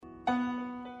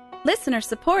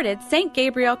Listener-supported St.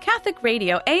 Gabriel Catholic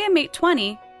Radio AM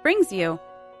 820 brings you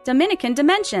Dominican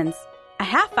Dimensions, a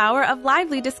half hour of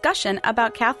lively discussion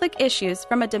about Catholic issues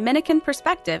from a Dominican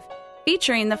perspective,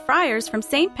 featuring the friars from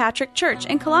St. Patrick Church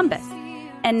in Columbus.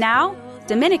 And now,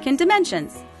 Dominican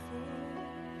Dimensions.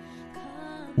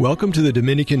 Welcome to the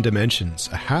Dominican Dimensions,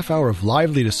 a half hour of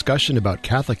lively discussion about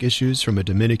Catholic issues from a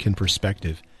Dominican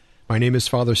perspective. My name is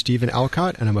Father Stephen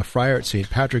Alcott, and I'm a friar at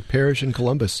St. Patrick Parish in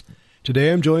Columbus.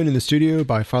 Today I'm joined in the studio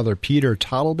by Father Peter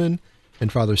Tottelman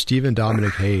and Father Stephen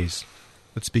Dominic Hayes.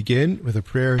 Let's begin with a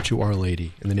prayer to Our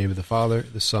Lady. In the name of the Father,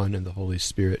 the Son, and the Holy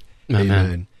Spirit.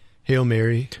 Amen. Hail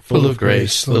Mary, full of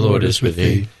grace, the Lord is with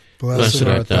thee. Blessed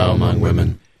art thou among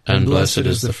women, and blessed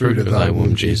is the fruit of thy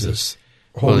womb, Jesus.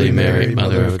 Holy Mary,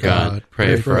 Mother of God,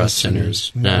 pray for us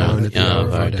sinners, now and at the hour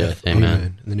of our death.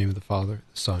 Amen. In the name of the Father,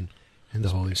 the Son, and the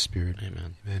Holy Spirit.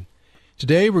 Amen. Amen.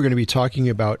 Today we're going to be talking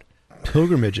about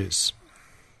pilgrimages,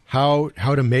 how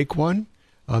to make one,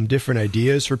 different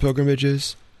ideas for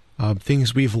pilgrimages,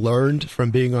 things we've learned from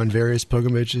being on various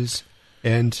pilgrimages,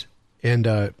 and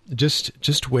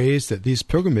just ways that these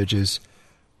pilgrimages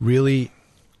really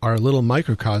are a little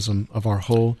microcosm of our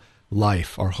whole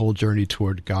life, our whole journey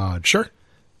toward God. Sure.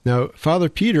 Now, Father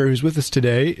Peter, who's with us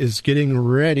today, is getting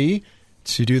ready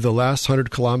to do the last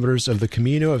 100 kilometers of the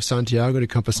Camino of Santiago de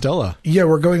Compostela. Yeah,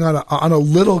 we're going on a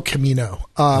little Camino.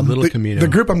 Camino. The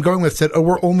group I'm going with said,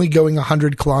 we're only going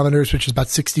 100 kilometers, which is about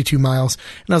 62 miles.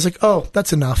 And I was like,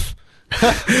 that's enough.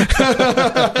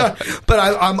 But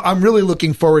I'm really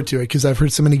looking forward to it because I've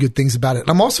heard so many good things about it. And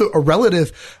I'm also a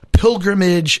relative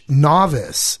pilgrimage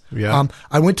novice. Yeah.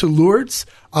 I went to Lourdes,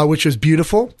 which was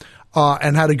beautiful.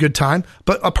 And had a good time.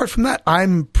 But apart from that,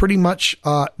 I'm pretty much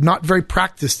not very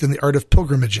practiced in the art of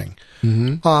pilgrimaging.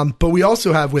 Mm-hmm. But we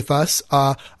also have with us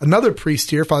another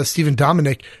priest here, Father Stephen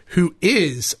Dominic, who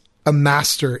is a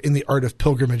master in the art of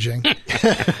pilgrimaging.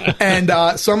 And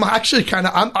so I'm actually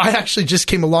I actually just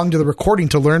came along to the recording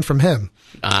to learn from him.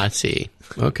 I see.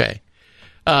 Okay.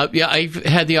 Yeah, I've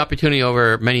had the opportunity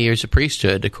over many years of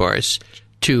priesthood, of course,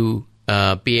 to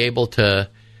be able to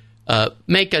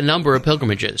make a number of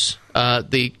pilgrimages.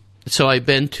 So I've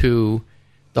been to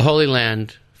the Holy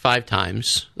Land 5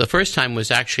 times. The first time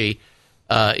was actually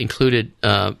included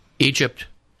Egypt,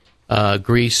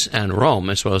 Greece, and Rome,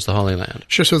 as well as the Holy Land.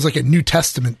 Sure, so it's like a New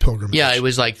Testament pilgrimage. Yeah, it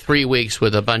was like 3 weeks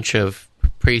with a bunch of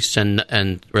priests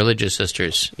and religious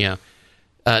sisters. Yeah,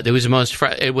 it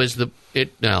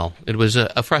was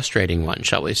a frustrating one,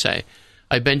 shall we say?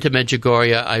 I've been to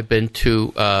Medjugorje. I've been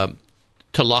to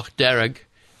Loch Derg.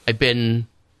 I've been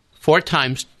 4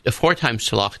 times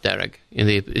to Loch Derg in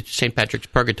the St. Patrick's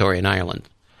Purgatory in Ireland,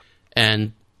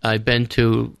 and I've been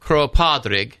to Croagh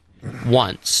Padraig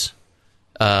once,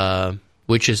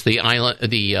 which is the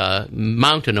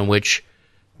mountain on which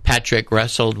Patrick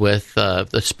wrestled with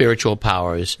the spiritual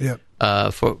powers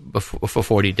for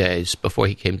 40 days before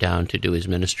he came down to do his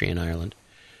ministry in Ireland.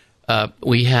 I've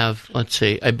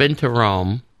been to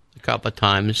Rome a couple of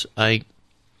times.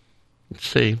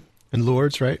 And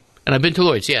Lourdes, right? And I've been to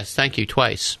Lourdes, yes, thank you,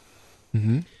 twice.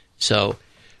 Mm-hmm. So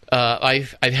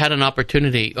I've had an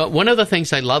opportunity. One of the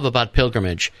things I love about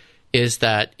pilgrimage is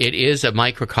that it is a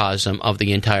microcosm of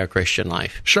the entire Christian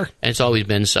life. Sure. And it's always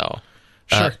been so.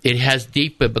 Sure. It has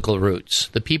deep biblical roots.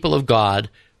 The people of God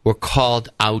were called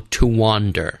out to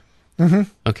wander. Mm-hmm.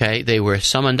 Okay? They were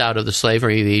summoned out of the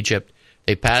slavery of Egypt.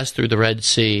 They passed through the Red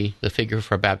Sea, the figure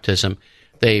for baptism.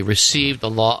 They received the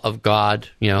law of God,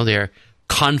 their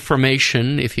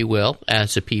confirmation, if you will,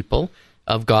 as a people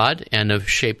of God and of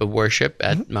shape of worship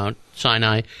at Mount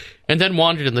Sinai, and then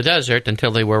wandered in the desert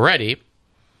until they were ready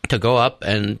to go up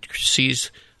and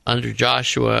seize, under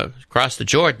Joshua, cross the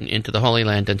Jordan into the Holy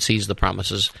Land and seize the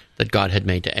promises that God had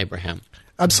made to Abraham.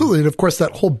 Absolutely. And of course,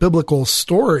 that whole biblical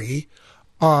story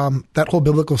then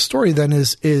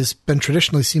is been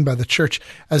traditionally seen by the church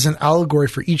as an allegory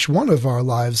for each one of our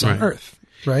lives on earth.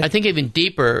 Right. I think even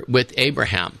deeper with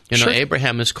Abraham. Sure.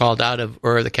 Abraham is called out of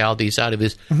Ur of the Chaldees, out of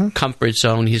his comfort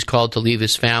zone. He's called to leave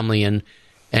his family and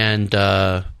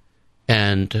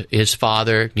his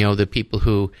father. The people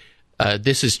who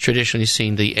this is traditionally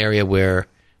seen the area where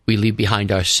we leave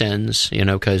behind our sins.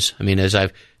 Because as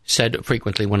I've said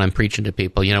frequently when I'm preaching to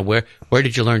people, where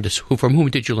did you learn to? From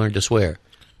whom did you learn to swear?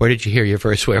 Where did you hear your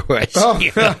first swear words?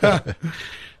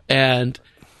 And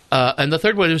the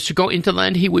third one is to go into the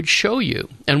land he would show you.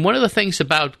 And one of the things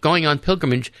about going on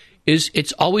pilgrimage is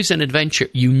it's always an adventure.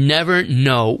 You never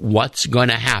know what's going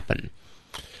to happen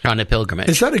on a pilgrimage.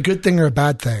 Is that a good thing or a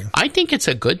bad thing? I think it's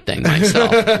a good thing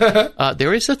myself.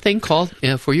 There is a thing called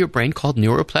for your brain called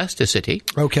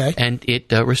neuroplasticity. Okay. And it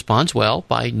responds well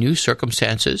by new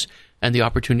circumstances and the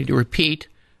opportunity to repeat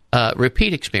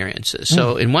repeat experiences.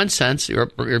 So in one sense,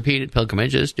 repeated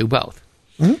pilgrimages do both.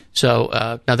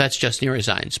 So now that's just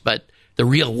neuroscience, but the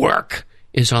real work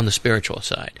is on the spiritual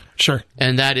side. Sure.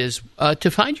 And that is to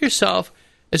find yourself,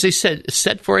 as I said,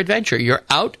 set for adventure. You're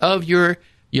out of you're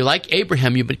like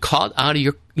Abraham, you've been called out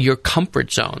of your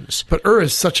comfort zones. But Ur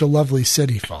is such a lovely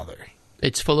city, Father.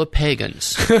 It's full of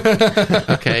pagans.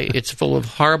 Okay? It's full of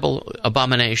horrible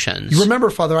abominations. You remember,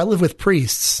 Father, I live with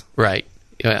priests. Right.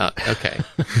 Okay.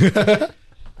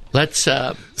 Let's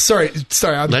Sorry.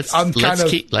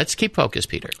 Let's keep focused,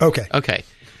 Peter. Okay.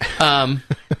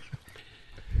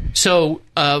 So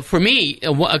for me,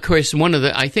 of course,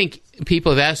 I think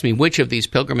people have asked me which of these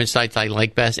pilgrimage sites I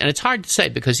like best, and it's hard to say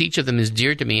because each of them is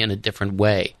dear to me in a different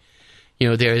way.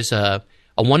 There's a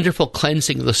wonderful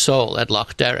cleansing of the soul at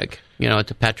Loch Derrig, at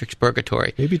the Patrick's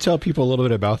Purgatory. Maybe tell people a little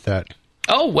bit about that.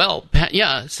 Oh, well,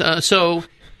 yeah. So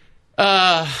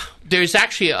there's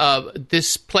actually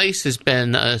this place has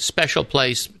been a special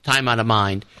place, time out of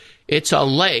mind. It's a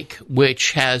lake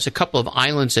which has a couple of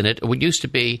islands in it. It used to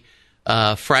be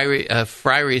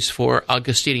friaries for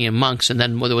Augustinian monks, and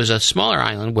then there was a smaller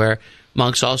island where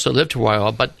monks also lived for a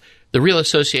while. But the real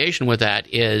association with that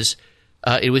is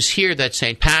it was here that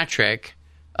St. Patrick,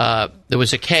 there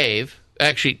was a cave.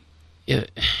 Actually, if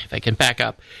I can back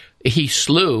up, he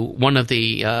slew one of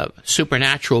the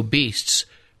supernatural beasts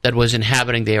that was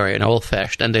inhabiting the area in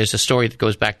Oldfest. And there's a story that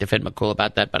goes back to Finn McCool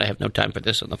about that, but I have no time for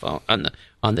this on the phone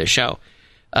on this show.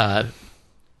 But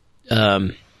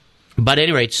at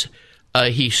any rate,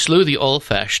 he slew the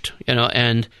Oldfest,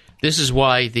 and this is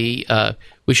why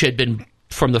which had been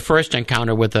from the first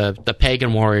encounter with the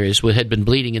pagan warriors, had been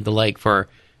bleeding in the lake for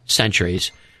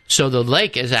centuries. So the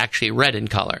lake is actually red in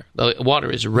color. The water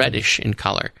is reddish in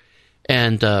color.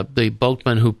 And the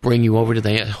boatmen who bring you over to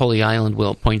the Holy Island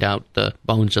will point out the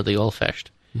bones of the Oldfest.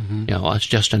 It's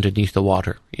just underneath the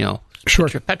water, Sure.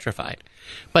 Petrified.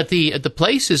 But the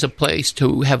place is a place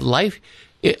to have life.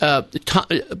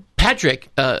 Patrick,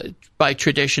 by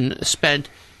tradition, spent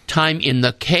time in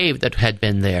the cave that had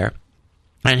been there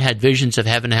and had visions of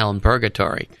heaven, hell, and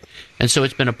purgatory. And so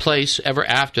it's been a place ever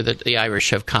after that the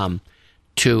Irish have come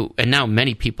to, and now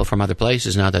many people from other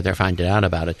places, now that they're finding out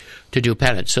about it, to do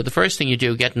penance. So the first thing you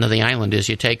do getting to the island is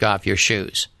you take off your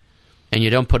shoes, and you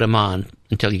don't put them on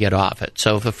until you get off it.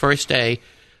 So the first day,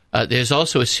 there's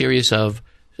also a series of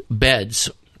beds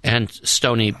and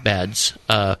stony beds.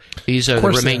 These are the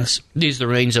remains. These are the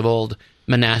remains of old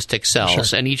monastic cells,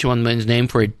 Sure. and each one is named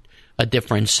for a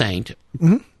different saint.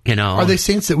 Are they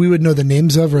saints that we would know the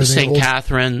names of? Or are Saint they old?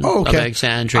 Catherine of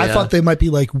Alexandria. I thought they might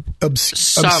be like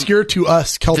obscure to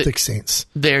us Celtic saints.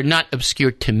 They're not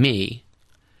obscure to me.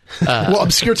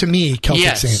 Obscure to me Celtic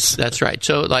Yes, saints. that's right.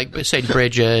 So like Saint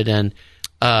Bridget and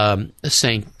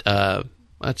Saint.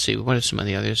 Let's see, what are some of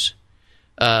the others?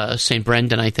 Saint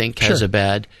Brendan, I think, has Sure. a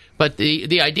bed. But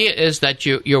the idea is that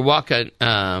you're walking.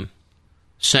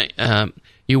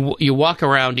 You walk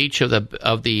around each of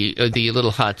the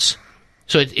little huts.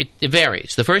 So it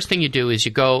varies. The first thing you do is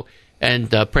you go and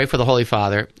pray for the Holy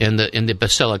Father in the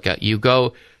basilica. You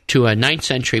go to a 9th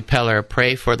century pillar,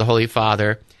 pray for the Holy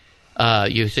Father.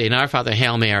 You say an Our Father,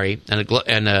 Hail Mary, and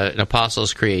an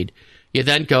Apostles' Creed. You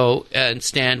then go and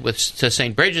stand to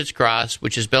St. Bridget's cross,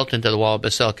 which is built into the wall of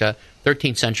basilica,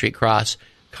 13th century cross,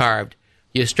 carved.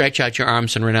 You stretch out your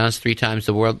arms and renounce 3 times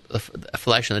the world, the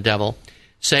flesh, and the devil.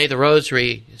 Say the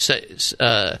rosary,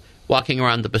 walking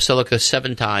around the basilica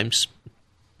 7 times.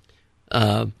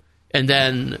 And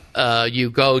then you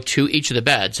go to each of the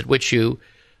beds, at which you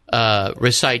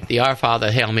recite the Our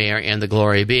Father, Hail Mary, and the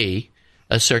Glory Be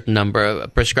a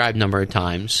prescribed number of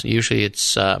times. Usually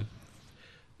it's,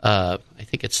 I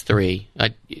think it's 3.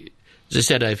 As I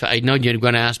said, if I know you're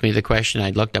going to ask me the question,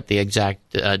 I'd looked up the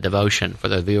exact devotion for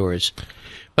the viewers.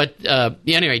 But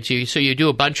anyway, so you do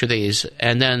a bunch of these,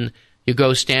 and then you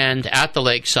go stand at the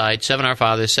lakeside, 7 Our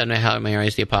Fathers, 7 Hail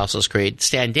Marys, the Apostles' Creed.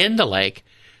 Stand in the lake,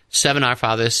 7 Our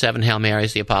Fathers, 7 Hail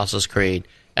Marys, the Apostles' Creed,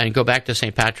 and go back to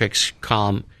St. Patrick's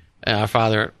column, Our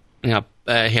Father,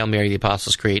 Hail Mary, the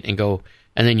Apostles' Creed,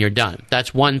 and then you're done.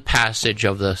 That's one passage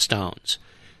of the stones.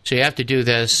 So you have to do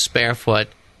this barefoot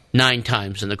 9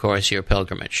 times in the course of your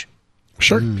pilgrimage.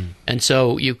 Sure. And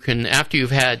so you can, after you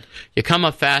come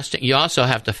up fasting, you also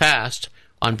have to fast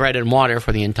on bread and water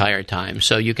for the entire time.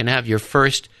 So you can have your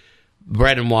first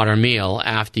bread and water meal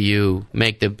after you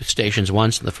make the stations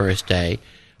once in the first day.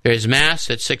 There's Mass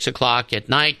at 6 o'clock at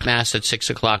night, Mass at 6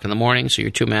 o'clock in the morning, so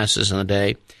your 2 Masses in the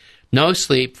day. No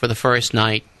sleep for the first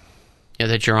night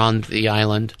that you're on the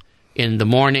island. In the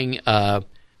morning,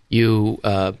 you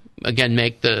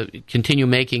again continue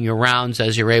making your rounds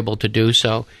as you're able to do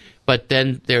so. But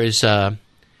then there's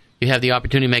You have the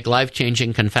opportunity to make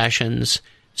life-changing confessions.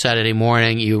 Saturday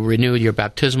morning, you renew your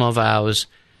baptismal vows,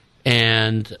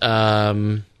 and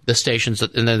the stations,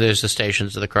 and then there's the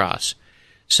Stations of the Cross.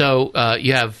 So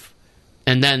you have,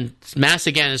 and then Mass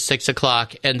again is 6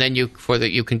 o'clock, and then you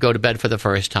can go to bed for the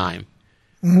first time.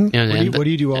 Mm-hmm. What do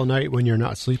you do all night when you're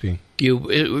not sleeping? You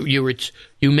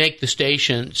make the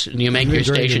stations. You make your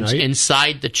stations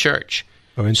inside the church,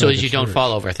 so as you don't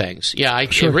fall over things. Yeah,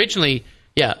 originally,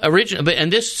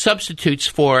 and this substitutes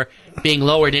for being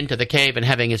lowered into the cave and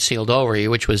having it sealed over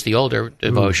you, which was the older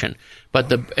devotion. But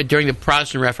during the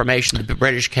Protestant Reformation, the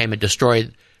British came and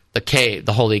destroyed the cave,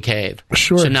 the holy cave.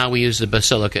 Sure. So now we use the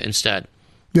basilica instead.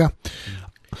 Yeah.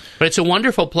 But it's a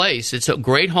wonderful place. It's a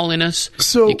great holiness.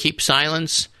 So you keep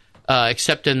silence,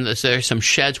 except there's some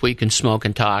sheds where you can smoke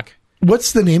and talk.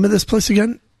 What's the name of this place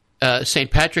again? St.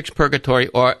 Patrick's Purgatory,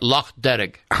 or Loch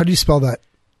Derg. How do you spell that?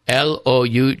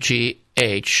 Loughdderg.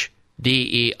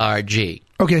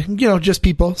 Okay, just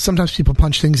people. Sometimes people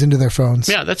punch things into their phones.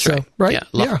 Yeah, that's right. Right? Yeah,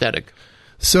 Loch Derg.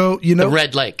 So, the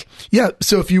Red Lake. Yeah,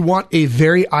 so if you want a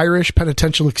very Irish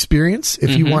penitential experience,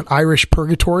 if you want Irish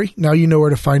purgatory, now you know where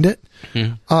to find it.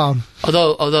 Mm-hmm.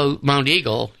 Although Mount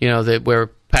Eagle, where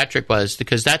Patrick was,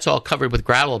 because that's all covered with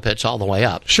gravel pits all the way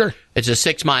up. Sure. It's a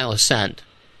 6-mile ascent.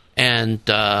 And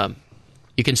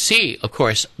you can see, of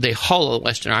course, the whole of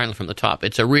Western Ireland from the top.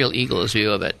 It's a real eagle's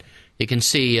view of it. You can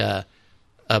see,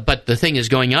 but the thing is,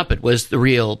 going up it was the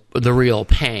real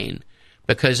pain,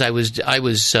 because I was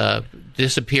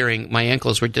disappearing. My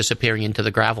ankles were disappearing into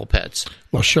the gravel pits.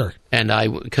 Well, sure. And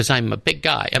because I'm a big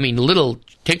guy. I mean, little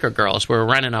tinker girls were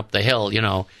running up the hill,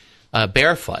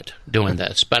 barefoot doing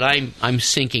this, but I'm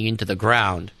sinking into the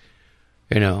ground.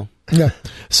 Yeah.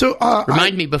 So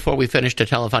remind me before we finish to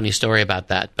tell a funny story about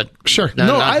that. But sure.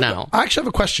 Not now. I actually have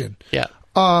a question. Yeah.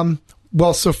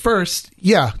 Well, so first,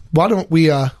 why don't we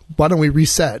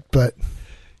reset? But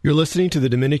you're listening to the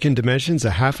Dominican Dimensions,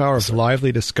 a half hour of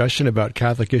lively discussion about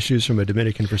Catholic issues from a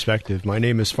Dominican perspective. My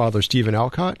name is Father Stephen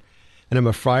Alcott, and I'm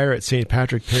a friar at St.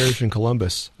 Patrick Parish in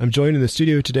Columbus. I'm joined in the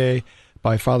studio today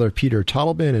by Father Peter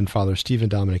Tottleben and Father Stephen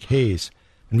Dominic Hayes,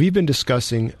 and we've been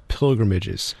discussing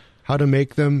pilgrimages, how to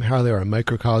make them, how they are a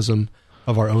microcosm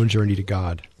of our own journey to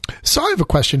God. So I have a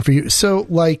question for you. So,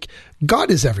 God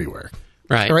is everywhere.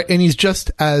 Right. And he's just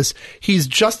as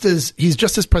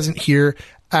present here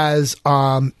as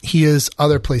he is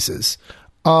other places.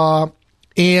 Also,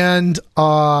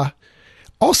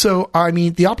 I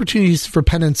mean, the opportunities for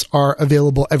penance are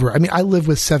available everywhere. I mean, I live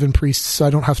with 7 priests, so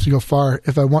I don't have to go far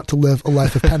if I want to live a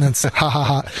life of penance. Ha ha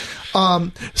ha.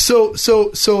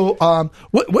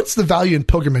 What's the value in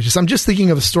pilgrimages? I'm just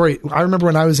thinking of a story. I remember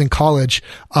when I was in college,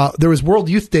 there was World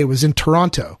Youth Day was in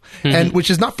Toronto, and which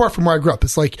is not far from where I grew up.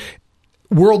 It's like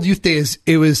World Youth Day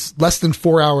it was less than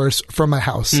 4 hours from my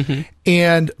house,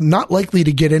 and not likely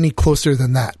to get any closer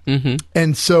than that.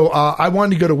 And so I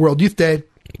wanted to go to World Youth Day.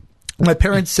 My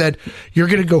parents said, "You're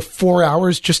going to go 4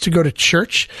 hours just to go to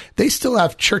church? They still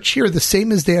have church here, the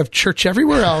same as they have church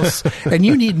everywhere else, and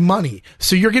you need money,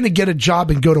 so you're going to get a job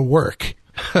and go to work."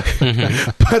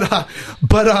 But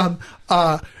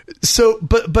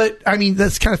I mean,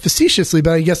 that's kind of facetiously,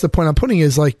 but I guess the point I'm putting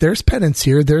is there's penance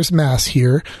here, there's mass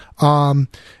here,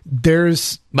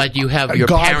 there's but you have your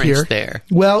God parents here. there.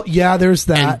 Well, yeah, there's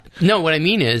that. And, no, what I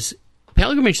mean is,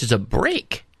 pilgrimage is a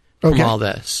break from all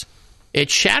this. It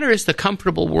shatters the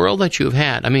comfortable world that you've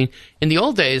had. I mean, in the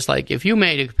old days, if you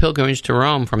made a pilgrimage to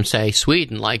Rome from, say,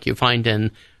 Sweden, like you find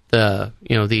in the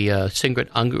Sigrid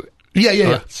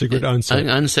Sigrid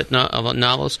Undset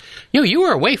novels, you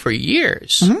were away for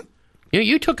years.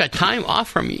 You took a time off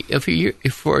for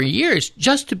years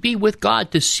just to be with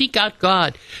God, to seek out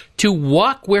God, to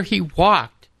walk where He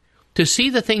walked, to see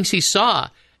the things He saw,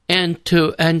 and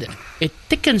it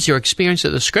thickens your experience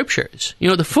of the Scriptures.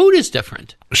 The food is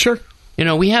different. Sure.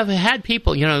 We have had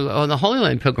people, on the Holy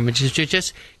Land pilgrimages, you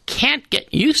just can't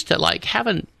get used to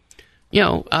having,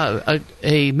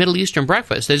 a Middle Eastern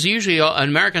breakfast. There's usually an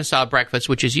American-style breakfast,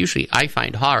 which is usually, I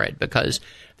find, horrid because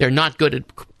they're not good at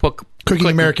cooking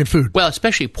American food. Well,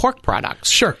 especially pork products.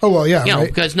 Sure. Oh, well, yeah. Right?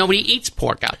 Because nobody eats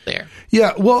pork out there.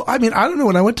 Yeah. Well, I mean, I don't know.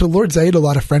 When I went to Lourdes, I ate a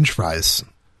lot of French fries.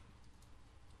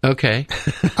 Okay.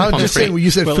 I was just saying, when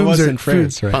you said foods are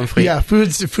France, right? Yeah, food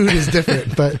is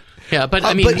different, but. Yeah, but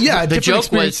I mean, the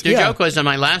joke was on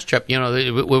my last trip,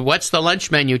 what's the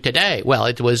lunch menu today? Well,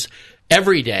 it was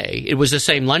every day. It was the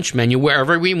same lunch menu.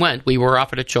 Wherever we went, we were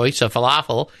offered a choice of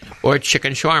falafel or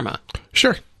chicken shawarma.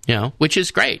 Sure. Which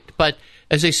is great. But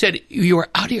as I said, you are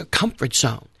out of your comfort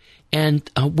zone. And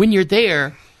when you're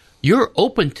there, you're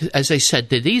open to, as I said,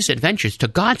 to these adventures, to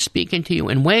God speaking to you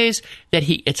in ways that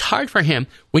it's hard for Him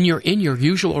when you're in your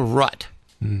usual rut.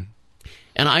 And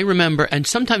I remember, and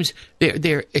sometimes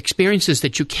they're experiences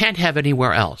that you can't have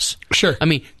anywhere else. Sure. I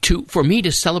mean, for me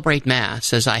to celebrate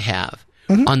Mass as I have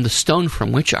on the stone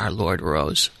from which our Lord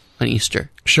rose on Easter.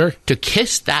 Sure. To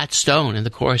kiss that stone in the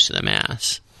course of the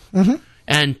Mass.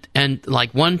 And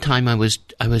like one time I was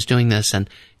doing this, and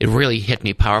it really hit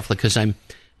me powerfully because I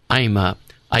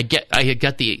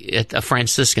got a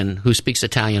Franciscan who speaks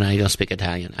Italian. I don't speak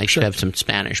Italian. I should have some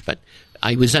Spanish, but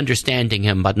I was understanding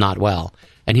him, but not well,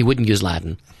 and he wouldn't use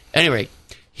Latin. Anyway,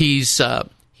 he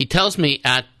tells me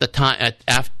at the time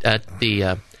after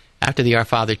the Our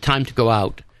Father, time to go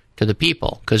out to the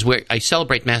people because I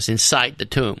celebrate Mass inside the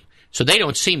tomb, so they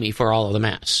don't see me for all of the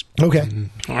Mass. Okay.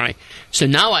 All right. So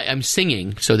now I'm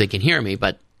singing so they can hear me,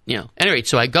 but anyway,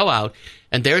 so I go out,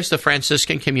 and there's the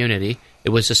Franciscan community. It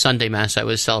was a Sunday Mass I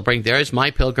was celebrating. There's my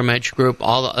pilgrimage group, a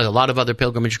lot of other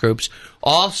pilgrimage groups,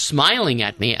 all smiling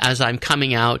at me as I'm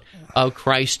coming out of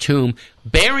Christ's tomb,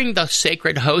 bearing the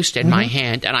sacred host in my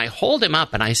hand, and I hold him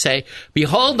up and I say,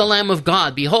 "Behold the Lamb of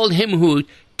God, behold him who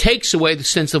takes away the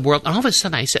sins of the world." And all of a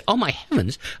sudden I said, "Oh my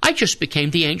heavens, I just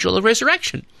became the angel of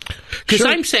resurrection." Because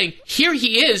I'm saying, here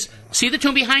he is. See the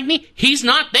tomb behind me? He's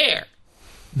not there.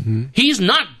 He's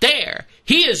not there.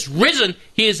 He is risen.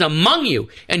 He is among you.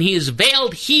 And he is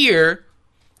veiled here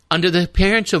under the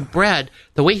appearance of bread.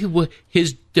 The way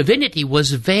his divinity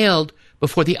was veiled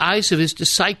before the eyes of his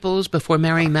disciples, before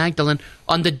Mary Magdalene,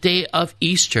 on the day of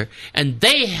Easter. And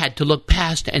they had to look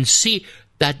past and see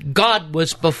that God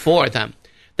was before them.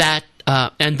 That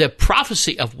and the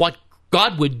prophecy of what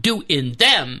God would do in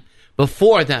them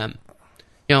before them.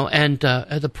 And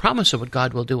the promise of what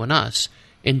God will do in us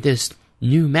in this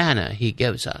new manna he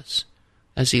gives us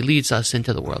as he leads us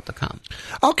into the world to come.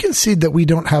 I'll concede that we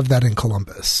don't have that in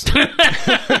Columbus.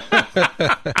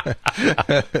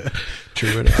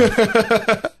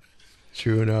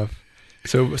 True enough.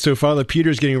 So Father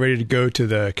Peter's getting ready to go to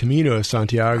the Camino of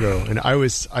Santiago, and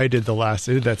I did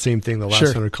that same thing the last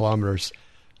 100 kilometers.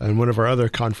 And one of our other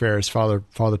confreres, Father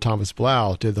Thomas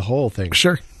Blau, did the whole thing.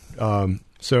 Sure. And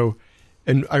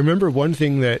I remember one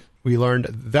thing that we learned,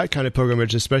 that kind of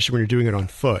pilgrimage, especially when you're doing it on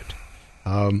foot.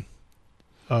 When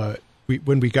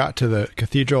we got to the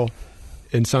cathedral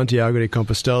in Santiago de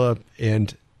Compostela,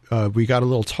 and we got a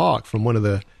little talk from one of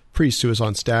the priests who was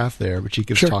on staff there, which he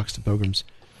gives talks to pilgrims.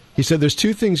 He said there's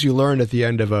two things you learn at the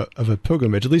end of a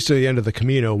pilgrimage, at least at the end of the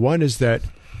Camino. One is that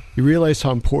you realize how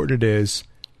important it is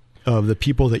of the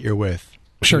people that you're with.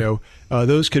 Sure.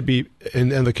 Those could be,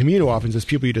 and the Camino often is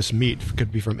people you just meet,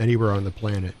 could be from anywhere on the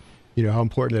planet. How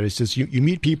important that is. Just you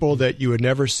meet people that you would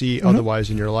never see otherwise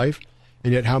in your life,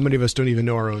 and yet how many of us don't even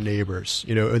know our own neighbors?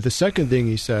 The second thing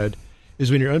he said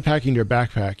is when you're unpacking your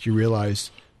backpack, you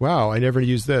realize, wow, I never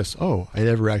used this. Oh, I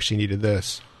never actually needed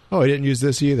this. Oh, I didn't use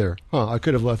this either. I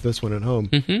could have left this one at home.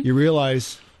 You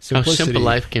realize simplicity. How simple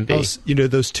life can be.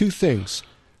 Those two things.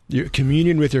 Your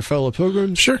communion with your fellow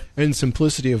pilgrims, and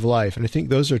simplicity of life. And I think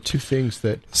those are two things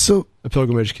that a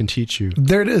pilgrimage can teach you.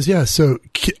 There it is, yeah. So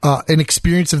an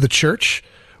experience of the church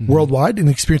worldwide, an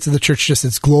experience of the church, just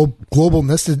its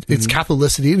globalness, its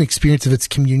Catholicity, an experience of its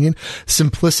communion,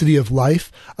 simplicity of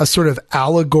life, a sort of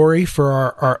allegory for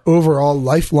our overall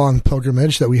lifelong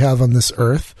pilgrimage that we have on this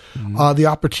earth, the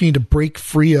opportunity to break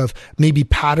free of maybe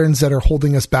patterns that are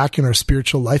holding us back in our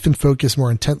spiritual life and focus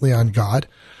more intently on God.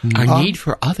 Our need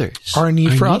for others. Our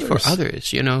need for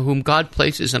others, whom God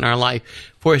places in our life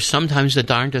for sometimes the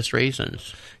darndest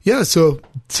reasons. Yeah, so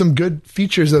some good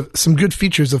features of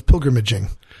pilgrimaging.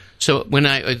 So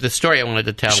the story I wanted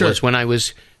to tell was when I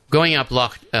was going up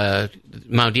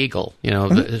Mount Eagle,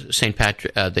 the St.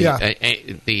 Patrick,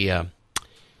 the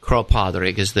Croagh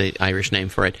Pádraig is the Irish name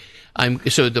for it. I'm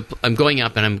going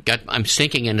up and I'm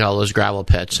sinking into all those gravel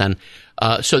pits, and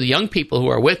so the young people who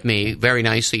are with me very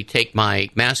nicely take my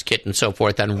Mass kit and so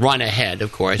forth and run ahead,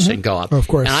 of course, and go up. Of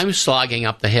course. And I'm slogging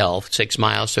up the hill 6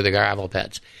 miles through the gravel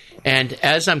pits. And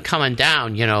as I'm coming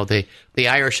down, the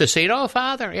Irish are saying, "Oh,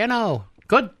 Father,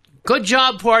 good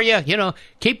job for you.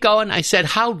 Keep going." I said,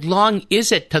 "How long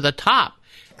is it to the top?"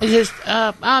 He says,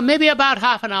 "Maybe about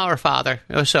half an hour, Father,"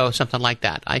 or so, something like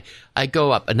that. I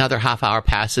go up, another half hour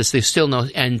passes. There's still no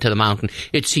end to the mountain.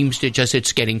 It seems to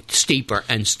it's getting steeper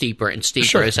and steeper and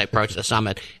steeper as I approach the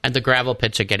summit, and the gravel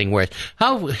pits are getting worse.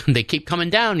 They keep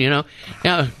coming down,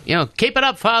 keep it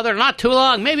up, Father, not too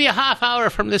long, maybe a half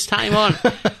hour from this time on.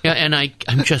 And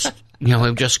I'm just,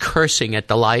 I'm just cursing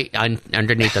at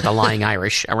underneath the lying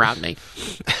Irish around me.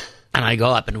 And I go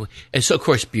up, and it's, of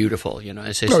course, beautiful.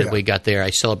 As I said, we got there. I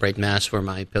celebrate Mass for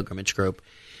my pilgrimage group.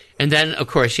 And then, of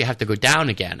course, you have to go down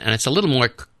again. And it's a little more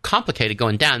complicated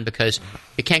going down because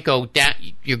you can't go down.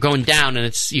 You're going down,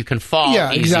 and you can fall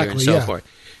easier and so forth.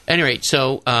 any rate,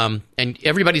 so and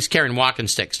everybody's carrying walking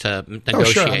sticks to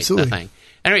negotiate the thing.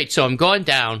 Any rate, so I'm going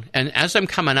down, and as I'm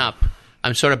coming up,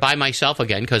 I'm sort of by myself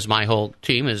again because my whole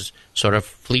team is sort of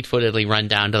fleet-footedly run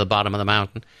down to the bottom of the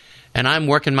mountain, and I'm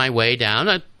working my way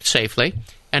down safely,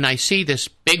 and I see this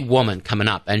big woman coming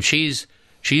up, and she's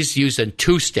using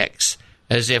 2 sticks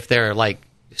as if they're like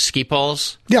ski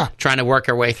poles. Yeah, trying to work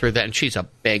her way through that, and she's a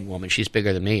big woman. She's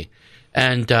bigger than me,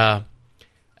 and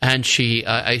she,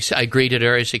 I greeted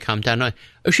her as she come down.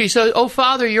 She said, "Oh,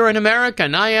 Father, you're an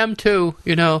American. I am too.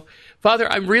 You know,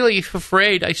 Father, I'm really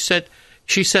afraid."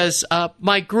 She says,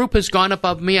 "My group has gone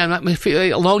above me. I'm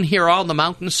alone here on the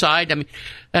mountainside. I mean,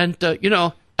 and you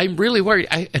know, I'm really worried."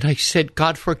 I said,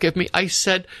 "God forgive me." I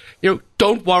said, "You know,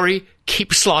 don't worry.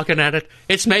 Keep slogging at it.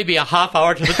 It's maybe a half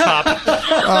hour to the top."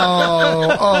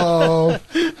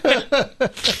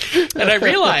 And I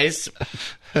realized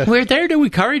we're there to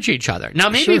encourage each other. Now,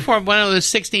 maybe for one of those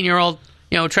 16-year-old,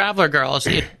 traveler girls,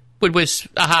 it was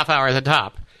a half hour at the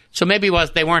top. So maybe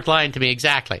they weren't lying to me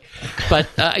exactly. But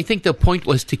I think the point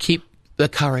was to keep the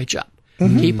courage up.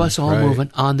 Mm-hmm. Keep us all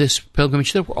moving on this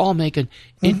pilgrimage that we're all making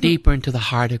it deeper into the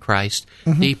heart of Christ,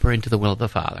 deeper into the will of the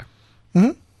Father.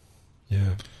 Mm-hmm.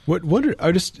 Yeah.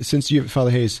 Since you, Father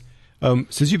Hayes,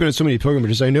 since you've been on so many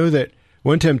pilgrimages, I know that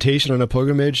one temptation on a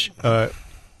pilgrimage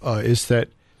is that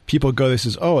people go,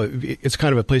 it's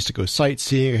kind of a place to go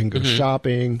sightseeing and go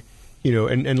shopping,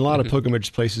 and a lot of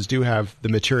pilgrimage places do have the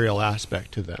material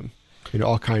aspect to them,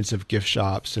 all kinds of gift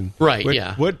shops. And right,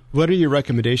 what are your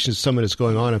recommendations to someone that's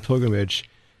going on a pilgrimage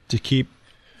to keep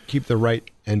the right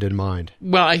end in mind?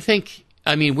 Well,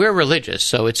 we're religious,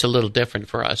 so it's a little different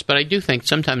for us. But I do think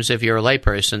sometimes if you're a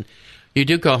layperson, you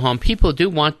do go home. People do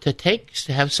want to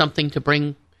have something to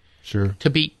bring. Sure.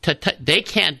 They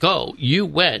can't go. You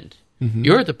went. Mm-hmm.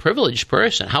 You're the privileged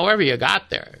person. However you got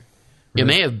there, you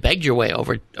may have begged your way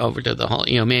over to the whole.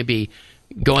 Maybe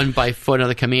going by foot on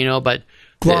the Camino, but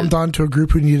glommed onto a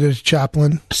group who needed a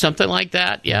chaplain, something like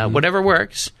that. Yeah, whatever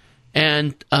works.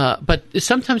 And but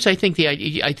sometimes I think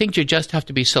you just have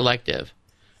to be selective.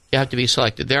 You have to be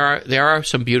selective. There are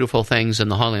some beautiful things in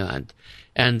the Holy Land,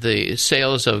 and the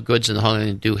sales of goods in the Holy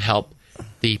Land do help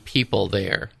the people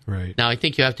there. Right. Now, I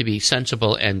think you have to be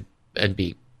sensible and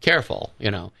be careful.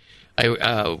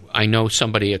 I know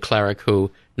somebody, a cleric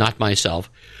who, not myself,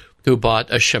 who bought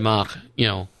a shemach,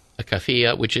 a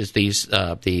kafia, which is these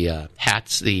the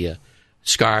hats, the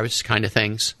scarves kind of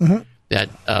things. Mm-hmm. That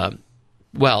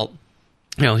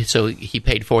so he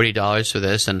paid $40 for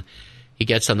this, and he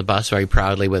gets on the bus very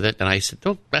proudly with it. And I said,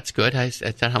 "Oh, that's good." I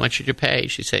said, "How much did you pay?"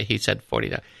 He said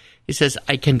 $40. He says,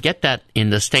 "I can get that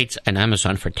in the States on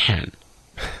Amazon for $10."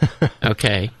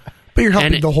 Okay. But you're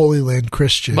helping the Holy Land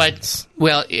Christians. But,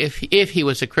 if he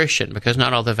was a Christian, because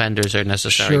not all the vendors are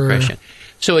necessarily Christian.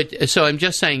 So I'm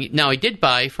just saying, now I did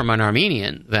buy from an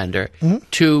Armenian vendor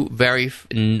 2 very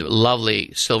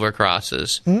lovely silver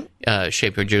crosses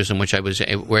shaped for Jerusalem, which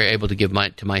were able to give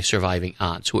to my surviving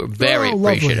aunts, who were very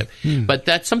appreciative. But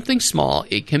that's something small.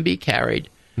 It can be carried,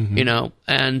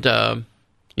 and...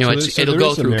 it'll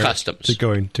go through customs.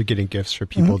 To getting gifts for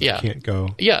people that can't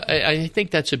go. Yeah, I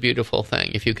think that's a beautiful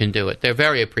thing if you can do it. They're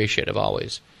very appreciative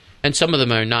always. And some of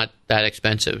them are not that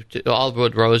expensive. All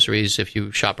wood rosaries, if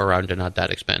you shop around, are not that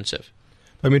expensive.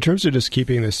 In terms of just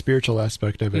keeping the spiritual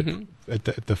aspect of it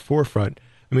at the forefront,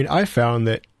 I found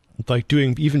that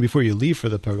doing, even before you leave for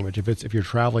the pilgrimage, if you're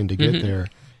traveling to get there,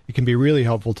 it can be really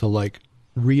helpful to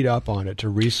read up on it, to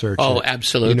research it. Oh,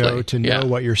 absolutely. To know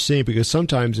what you're seeing, because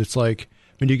sometimes it's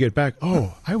when you get back,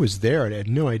 I was there and I had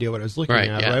no idea what I was looking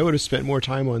at. Yeah. I would have spent more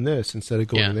time on this instead of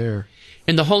going there.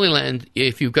 In the Holy Land,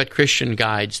 if you've got Christian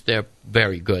guides, they're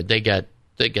very good. They get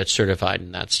certified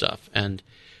in that stuff. And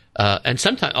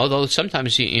sometimes, although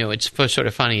sometimes it's sort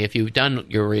of funny, if you've done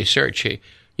your research,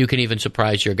 you can even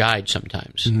surprise your guide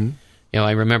sometimes. Mm-hmm.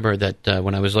 I remember that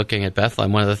when I was looking at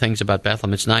Bethlehem, one of the things about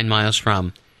Bethlehem, it's 9 miles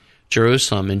from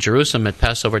Jerusalem. In Jerusalem at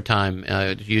Passover time,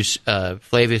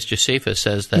 Flavius Josephus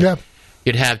says that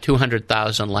you'd have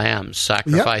 200,000 lambs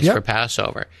sacrificed for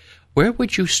Passover. Where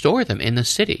would you store them in the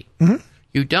city? Mm-hmm.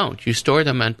 You don't. You store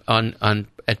them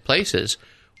at places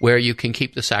where you can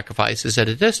keep the sacrifices at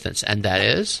a distance, and that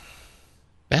is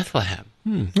Bethlehem.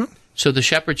 Mm-hmm. So the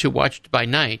shepherds who watched by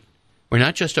night were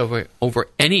not just over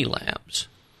any lambs.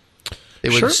 They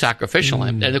were the sacrificial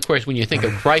lamb. And, of course, when you think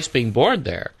of Christ being born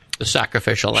there, the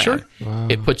sacrificial lamb,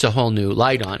 it puts a whole new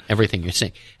light on everything you're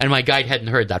seeing. And my guide hadn't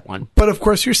heard that one. But, of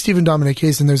course, you're Stephen Dominic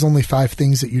Hayes, and there's only 5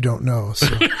 things that you don't know. So.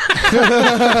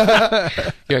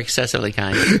 You're excessively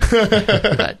kind.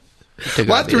 But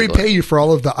Well, I have to repay you for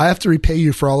all of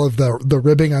the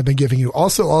ribbing I've been giving you.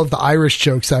 Also, all of the Irish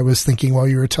jokes I was thinking while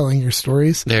you were telling your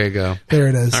stories. There you go. There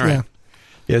it is. All right.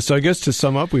 Yeah, so I guess to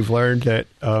sum up, we've learned that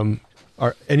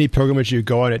any pilgrimage you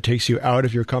go on, it takes you out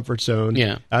of your comfort zone,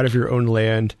 out of your own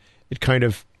land. It kind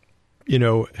of,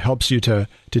 helps you to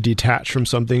detach from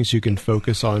some things. You can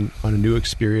focus on a new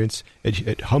experience.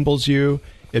 It humbles you.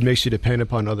 It makes you depend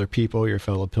upon other people, your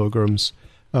fellow pilgrims.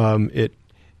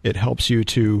 It helps you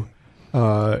to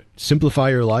simplify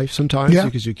your life sometimes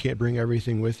because you can't bring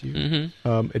everything with you.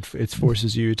 Mm-hmm. It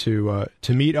forces you to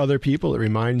meet other people. It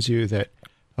reminds you that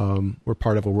we're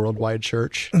part of a worldwide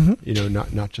church. Mm-hmm.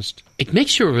 Not just. It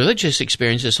makes your religious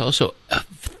experiences also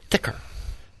thicker.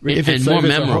 And more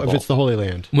memorable. If it's the Holy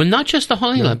Land. Well, not just the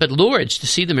Holy Land, but Lourdes, to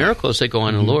see the miracles that go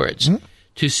on in Lourdes,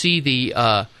 to see the,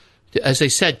 as I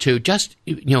said, to just,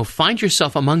 find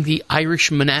yourself among the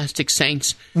Irish monastic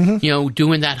saints,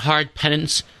 doing that hard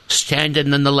penance,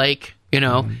 standing in the lake,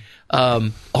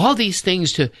 all these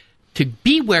things to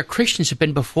be where Christians have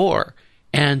been before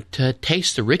and to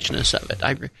taste the richness of it.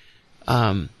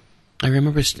 I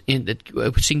remember seeing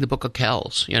the Book of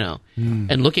Kells,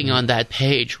 and looking on that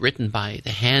page written by the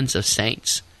hands of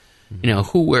saints,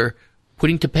 who were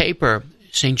putting to paper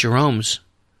St. Jerome's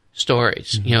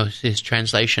stories, his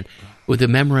translation, with the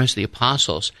memoirs of the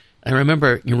apostles. I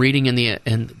remember reading in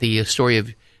the story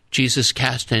of Jesus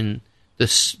casting the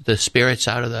spirits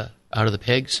out of the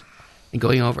pigs and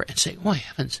going over and saying, "Oh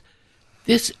heavens,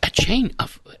 this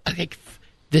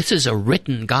is a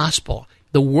written gospel.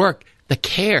 The work." The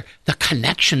care, the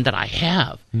connection that I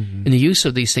have in the use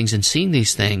of these things and seeing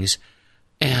these things,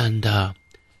 and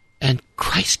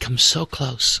Christ comes so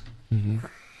close. Mm-hmm.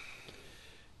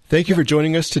 Thank you for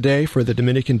joining us today for the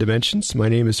Dominican Dimensions. My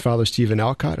name is Father Stephen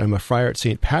Alcott. I'm a friar at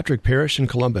St. Patrick Parish in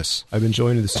Columbus. I've been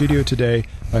joined in the studio today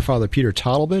by Father Peter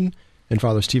Tottleben and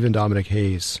Father Stephen Dominic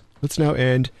Hayes. Let's now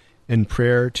end in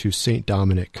prayer to St.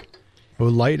 Dominic. O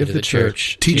light of the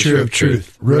church, teacher of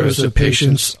truth, rose of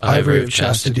patience, ivory of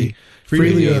chastity,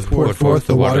 freely you have poured forth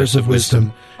the waters of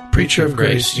wisdom. Preacher of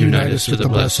grace, unite us with the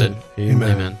blessed.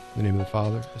 Amen. In the name of the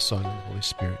Father, the Son, and the Holy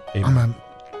Spirit. Amen.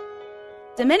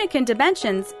 Dominican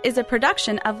Dimensions is a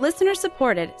production of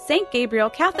listener-supported St. Gabriel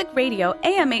Catholic Radio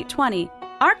AM 820.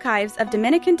 Archives of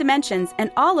Dominican Dimensions and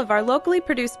all of our locally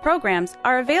produced programs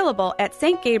are available at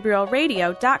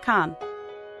stgabrielradio.com.